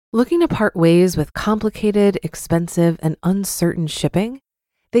Looking to part ways with complicated, expensive, and uncertain shipping?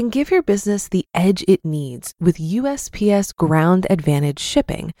 Then give your business the edge it needs with USPS Ground Advantage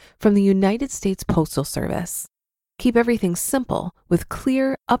shipping from the United States Postal Service. Keep everything simple with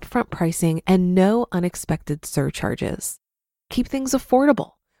clear, upfront pricing and no unexpected surcharges. Keep things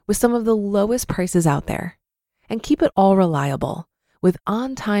affordable with some of the lowest prices out there. And keep it all reliable with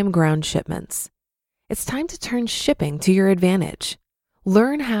on-time ground shipments. It's time to turn shipping to your advantage.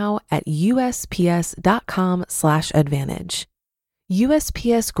 Learn how at USPS.com/advantage.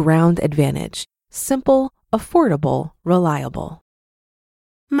 USPS Ground Advantage. Simple, affordable, reliable.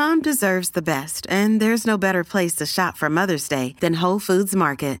 Mom deserves the best, and there's no better place to shop for Mother's Day than Whole Foods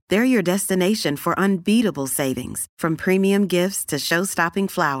Market. They're your destination for unbeatable savings, from premium gifts to show-stopping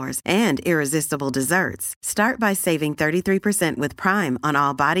flowers and irresistible desserts. Start by saving 33% with Prime on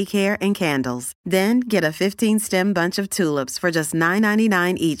all body care and candles. Then get a 15-stem bunch of tulips for just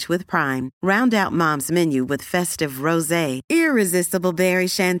 $9.99 each with Prime. Round out Mom's menu with festive rosé, irresistible berry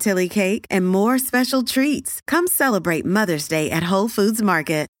chantilly cake, and more special treats. Come celebrate Mother's Day at Whole Foods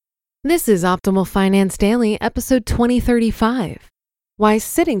Market. This is Optimal Finance Daily, episode 2035. Why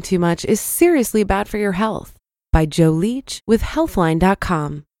Sitting Too Much is Seriously Bad for Your Health by Joe Leach with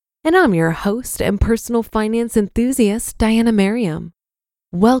Healthline.com. And I'm your host and personal finance enthusiast, Diana Merriam.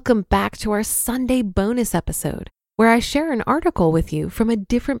 Welcome back to our Sunday bonus episode, where I share an article with you from a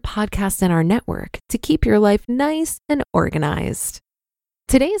different podcast in our network to keep your life nice and organized.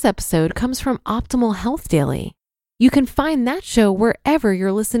 Today's episode comes from Optimal Health Daily. You can find that show wherever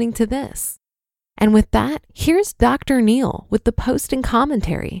you're listening to this. And with that, here's Dr. Neil with the post and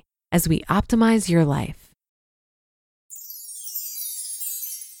commentary as we optimize your life.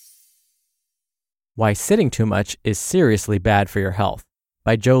 Why Sitting Too Much is Seriously Bad for Your Health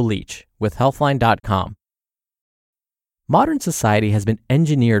by Joe Leach with Healthline.com. Modern society has been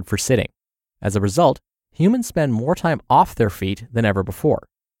engineered for sitting. As a result, humans spend more time off their feet than ever before.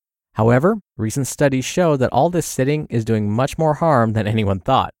 However, recent studies show that all this sitting is doing much more harm than anyone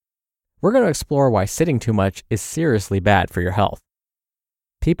thought. We're going to explore why sitting too much is seriously bad for your health.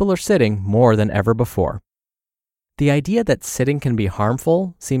 People are sitting more than ever before. The idea that sitting can be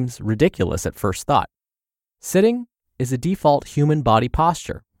harmful seems ridiculous at first thought. Sitting is a default human body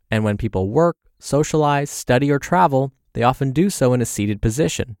posture, and when people work, socialize, study, or travel, they often do so in a seated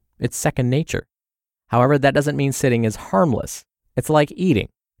position. It's second nature. However, that doesn't mean sitting is harmless. It's like eating.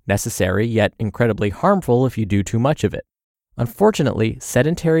 Necessary yet incredibly harmful if you do too much of it. Unfortunately,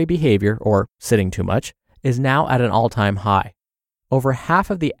 sedentary behavior, or sitting too much, is now at an all-time high. Over half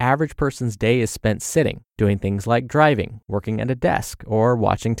of the average person's day is spent sitting, doing things like driving, working at a desk, or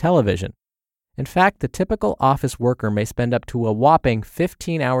watching television. In fact, the typical office worker may spend up to a whopping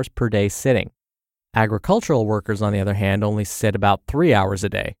 15 hours per day sitting. Agricultural workers, on the other hand, only sit about 3 hours a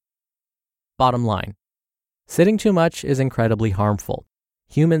day. Bottom line, sitting too much is incredibly harmful.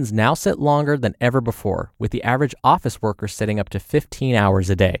 Humans now sit longer than ever before, with the average office worker sitting up to 15 hours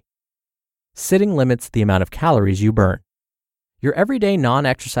a day. Sitting limits the amount of calories you burn. Your everyday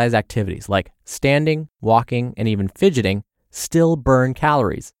non-exercise activities like standing, walking, and even fidgeting still burn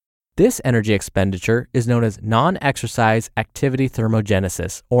calories. This energy expenditure is known as non-exercise activity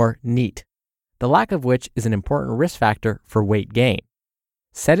thermogenesis, or NEAT, the lack of which is an important risk factor for weight gain.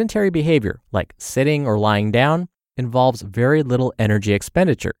 Sedentary behavior, like sitting or lying down, involves very little energy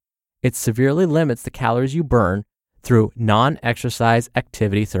expenditure. It severely limits the calories you burn through non-exercise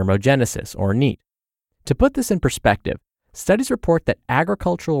activity thermogenesis, or NEAT. To put this in perspective, studies report that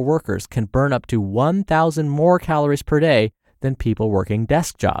agricultural workers can burn up to 1,000 more calories per day than people working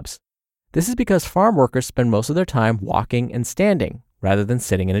desk jobs. This is because farm workers spend most of their time walking and standing rather than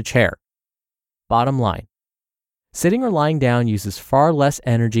sitting in a chair. Bottom line, sitting or lying down uses far less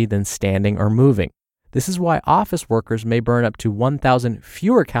energy than standing or moving. This is why office workers may burn up to 1,000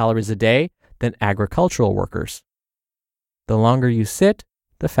 fewer calories a day than agricultural workers. The longer you sit,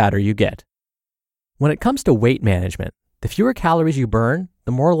 the fatter you get. When it comes to weight management, the fewer calories you burn,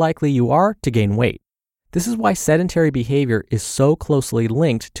 the more likely you are to gain weight. This is why sedentary behavior is so closely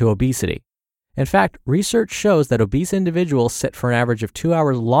linked to obesity. In fact, research shows that obese individuals sit for an average of 2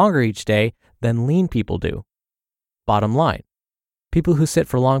 hours longer each day than lean people do. Bottom line, people who sit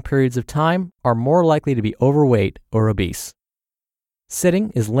for long periods of time are more likely to be overweight or obese.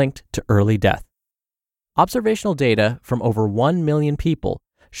 Sitting is linked to early death. Observational data from over 1 million people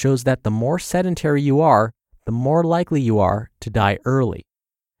shows that the more sedentary you are, the more likely you are to die early.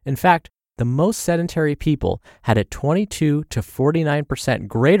 In fact, the most sedentary people had a 22 to 49%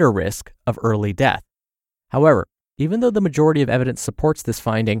 greater risk of early death. However, even though the majority of evidence supports this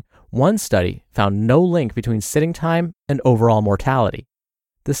finding, one study found no link between sitting time and overall mortality.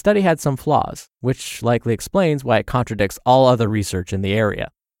 The study had some flaws, which likely explains why it contradicts all other research in the area.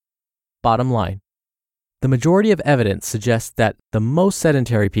 Bottom line, the majority of evidence suggests that the most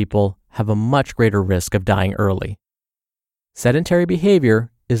sedentary people have a much greater risk of dying early. Sedentary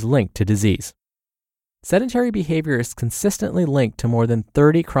behavior is linked to disease. Sedentary behavior is consistently linked to more than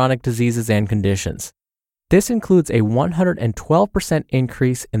 30 chronic diseases and conditions. This includes a 112%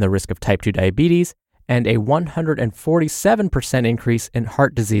 increase in the risk of type 2 diabetes and a 147% increase in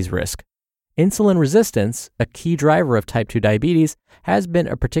heart disease risk. Insulin resistance, a key driver of type 2 diabetes, has been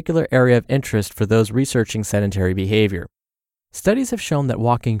a particular area of interest for those researching sedentary behavior. Studies have shown that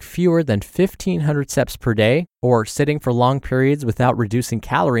walking fewer than 1,500 steps per day or sitting for long periods without reducing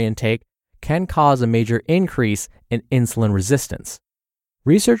calorie intake can cause a major increase in insulin resistance.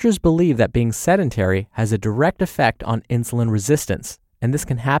 Researchers believe that being sedentary has a direct effect on insulin resistance, and this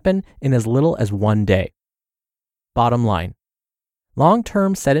can happen in as little as 1 day. Bottom line,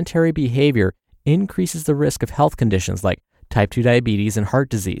 long-term sedentary behavior increases the risk of health conditions like type 2 diabetes and heart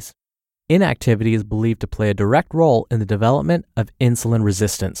disease. Inactivity is believed to play a direct role in the development of insulin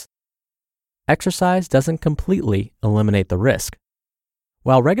resistance. Exercise doesn't completely eliminate the risk.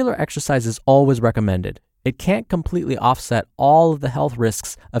 While regular exercise is always recommended, it can't completely offset all of the health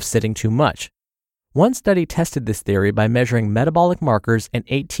risks of sitting too much. One study tested this theory by measuring metabolic markers in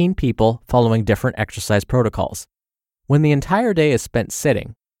 18 people following different exercise protocols. When the entire day is spent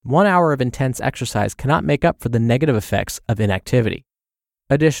sitting, 1 hour of intense exercise cannot make up for the negative effects of inactivity.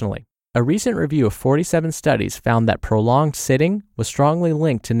 Additionally, a recent review of 47 studies found that prolonged sitting was strongly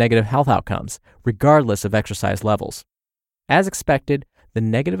linked to negative health outcomes, regardless of exercise levels. As expected, the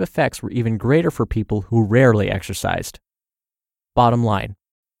negative effects were even greater for people who rarely exercised. Bottom line,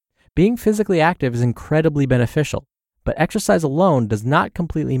 being physically active is incredibly beneficial, but exercise alone does not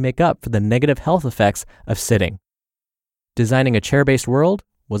completely make up for the negative health effects of sitting. Designing a chair-based world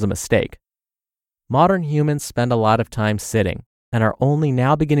was a mistake. Modern humans spend a lot of time sitting and are only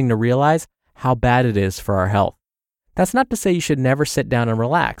now beginning to realize how bad it is for our health. That's not to say you should never sit down and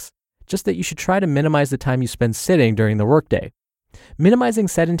relax, just that you should try to minimize the time you spend sitting during the workday. Minimizing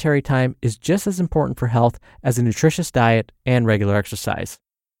sedentary time is just as important for health as a nutritious diet and regular exercise.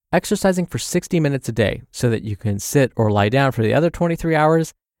 Exercising for 60 minutes a day so that you can sit or lie down for the other 23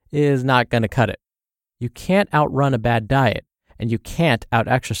 hours is not going to cut it. You can't outrun a bad diet, and you can't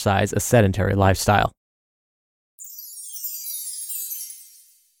out-exercise a sedentary lifestyle.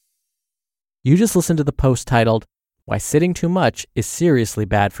 You just listened to the post titled, "Why Sitting Too Much is Seriously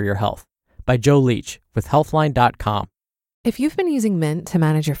Bad for Your Health" by Joe Leach with Healthline.com. If you've been using Mint to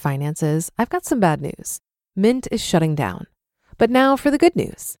manage your finances, I've got some bad news. Mint is shutting down. But now for the good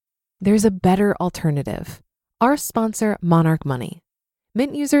news. There's a better alternative. Our sponsor, Monarch Money.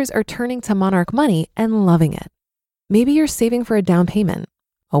 Mint users are turning to Monarch Money and loving it. Maybe you're saving for a down payment,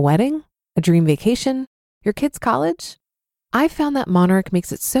 a wedding, a dream vacation, your kid's college. I've found that Monarch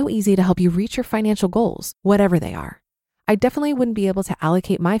makes it so easy to help you reach your financial goals, whatever they are. I definitely wouldn't be able to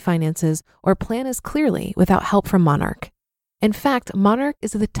allocate my finances or plan as clearly without help from Monarch. In fact, Monarch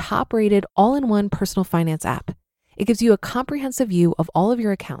is the top-rated all-in-one personal finance app. It gives you a comprehensive view of all of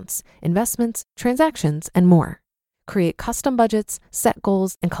your accounts, investments, transactions, and more. Create custom budgets, set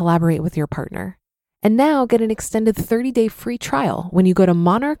goals, and collaborate with your partner. And now get an extended 30-day free trial when you go to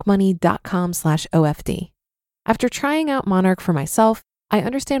monarchmoney.com/OFD. After trying out Monarch for myself, I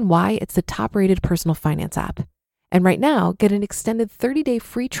understand why it's the top-rated personal finance app. And right now, get an extended 30-day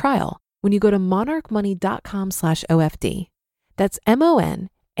free trial when you go to monarchmoney.com/OFD. That's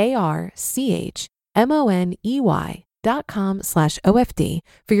monarchmoney.com/OFD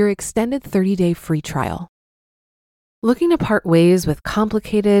for your extended 30-day free trial. Looking to part ways with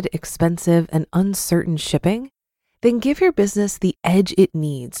complicated, expensive, and uncertain shipping? Then give your business the edge it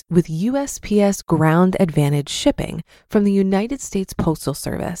needs with USPS Ground Advantage shipping from the United States Postal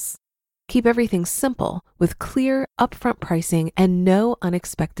Service. Keep everything simple with clear, upfront pricing and no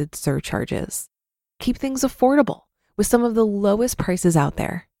unexpected surcharges. Keep things affordable with some of the lowest prices out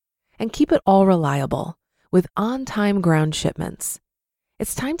there. And keep it all reliable with on-time ground shipments.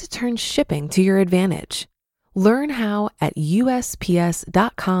 It's time to turn shipping to your advantage. Learn how at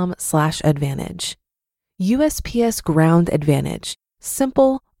USPS.com/advantage. USPS Ground Advantage.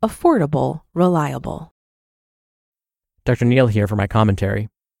 Simple, affordable, reliable. Dr. Neal here for my commentary.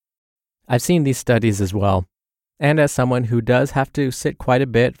 I've seen these studies as well. And as someone who does have to sit quite a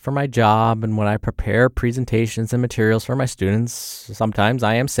bit for my job and when I prepare presentations and materials for my students, sometimes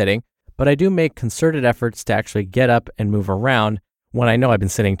I am sitting, but I do make concerted efforts to actually get up and move around when I know I've been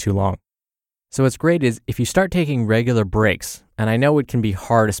sitting too long. So what's great is if you start taking regular breaks, and I know it can be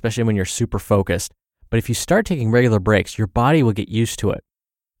hard, especially when you're super focused, but if you start taking regular breaks, your body will get used to it.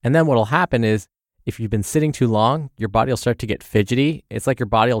 And then what'll happen is if you've been sitting too long, your body will start to get fidgety. It's like your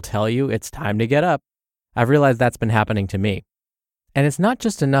body will tell you it's time to get up. I've realized that's been happening to me. And it's not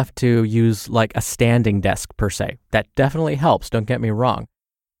just enough to use like a standing desk per se. That definitely helps, don't get me wrong.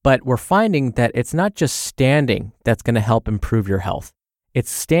 But we're finding that it's not just standing that's going to help improve your health.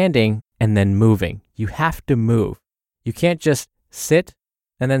 It's standing and then moving. You have to move. You can't just sit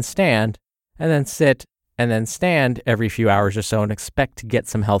and then stand and then sit and then stand every few hours or so and expect to get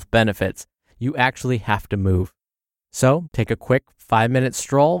some health benefits. You actually have to move. So take a quick 5-minute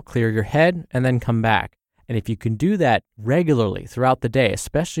stroll, clear your head, and then come back. And if you can do that regularly throughout the day,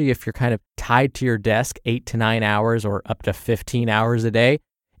 especially if you're kind of tied to your desk 8 to 9 hours or up to 15 hours a day,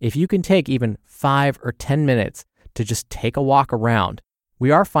 if you can take even 5 or 10 minutes to just take a walk around,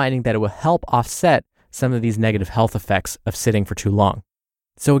 we are finding that it will help offset some of these negative health effects of sitting for too long.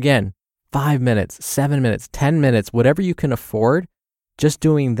 So again, 5 minutes, 7 minutes, 10 minutes, whatever you can afford, just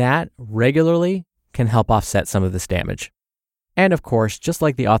doing that regularly can help offset some of this damage. And of course, just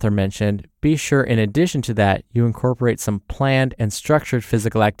like the author mentioned, be sure in addition to that, you incorporate some planned and structured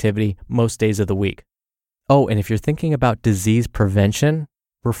physical activity most days of the week. Oh, and if you're thinking about disease prevention,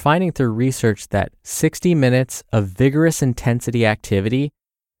 we're finding through research that 60 minutes of vigorous intensity activity,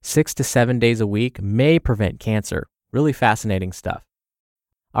 6 to 7 days a week, may prevent cancer. Really fascinating stuff.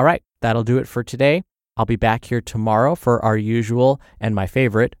 All right, that'll do it for today. I'll be back here tomorrow for our usual and my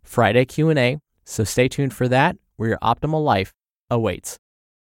favorite Friday Q&A, so stay tuned for that, where your optimal life awaits.